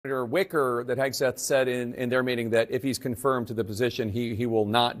Senator Wicker that Hegseth said in their meeting that if he's confirmed to the position, he will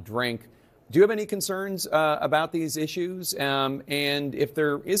not drink. Do you have any concerns about these issues? And if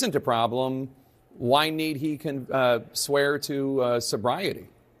there isn't a problem, why need he swear to sobriety?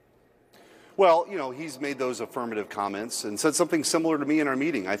 Well, you know, he's made those affirmative comments and said something similar to me in our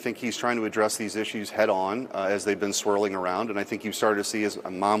meeting. I think he's trying to address these issues head on as they've been swirling around. And I think you started to see, as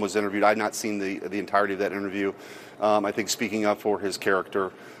Mom was interviewed, I've not seen the entirety of that interview, I think speaking up for his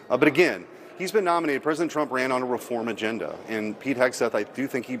character. But again, he's been nominated. President Trump ran on a reform agenda. And Pete Hegseth, I do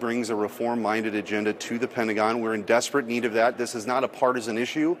think he brings a reform-minded agenda to the Pentagon. We're in desperate need of that. This is not a partisan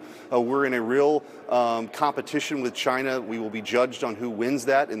issue. We're in a real competition with China. We will be judged on who wins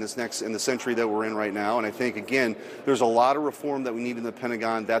that in the century that we're in right now. And I think, again, there's a lot of reform that we need in the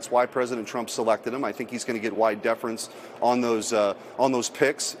Pentagon. That's why President Trump selected him. I think he's going to get wide deference on those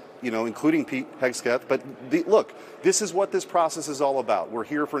picks, you know, including Pete Hegseth. But look, this is what this process is all about. We're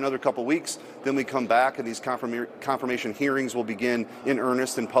here for another couple weeks, then we come back, and these confirmation hearings will begin in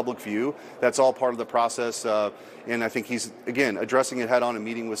earnest in public view. That's all part of the process, and I think he's, again, addressing it head on and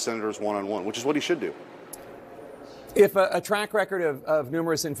meeting with senators one-on-one, which is what he should do. If a track record of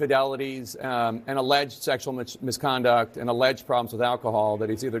numerous infidelities and alleged sexual misconduct and alleged problems with alcohol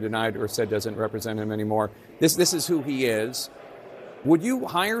that he's either denied or said doesn't represent him anymore, this is who he is. Would you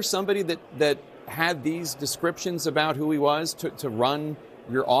hire somebody that had these descriptions about who he was to run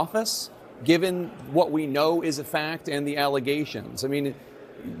your office, given what we know is a fact and the allegations? I mean,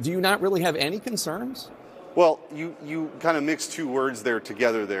 do you not really have any concerns? Well, you kind of mixed two words there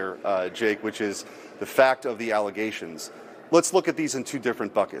together there, Jake, which is the fact of the allegations. Let's look at these in two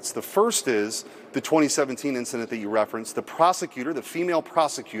different buckets. The first is the 2017 incident that you referenced. The prosecutor, the female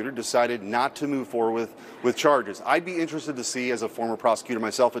prosecutor, decided not to move forward with charges. I'd be interested to see, as a former prosecutor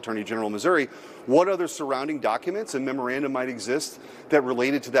myself, Attorney General of Missouri, what other surrounding documents and memoranda might exist that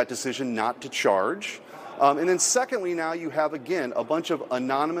related to that decision not to charge. And then secondly, now you have, again, a bunch of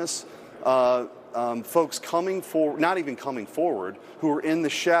anonymous folks coming forward, not even coming forward, who are in the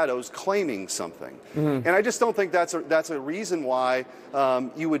shadows claiming something. Mm-hmm. And I just don't think that's a reason why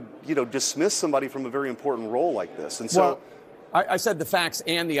you would, dismiss somebody from a very important role like this. And so, well, I said the facts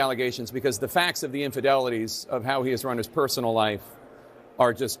and the allegations because the facts of the infidelities of how he has run his personal life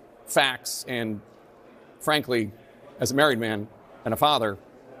are just facts, and frankly, as a married man and a father,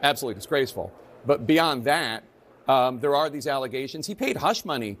 absolutely disgraceful. But beyond that, there are these allegations. He paid hush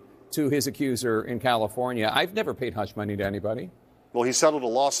money to his accuser in California. I've never paid hush money to anybody. Well, he settled a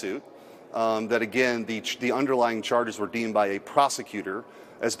lawsuit that, again, the underlying charges were deemed by a prosecutor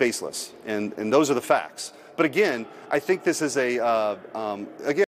as baseless. And those are the facts. But again, I think this is again,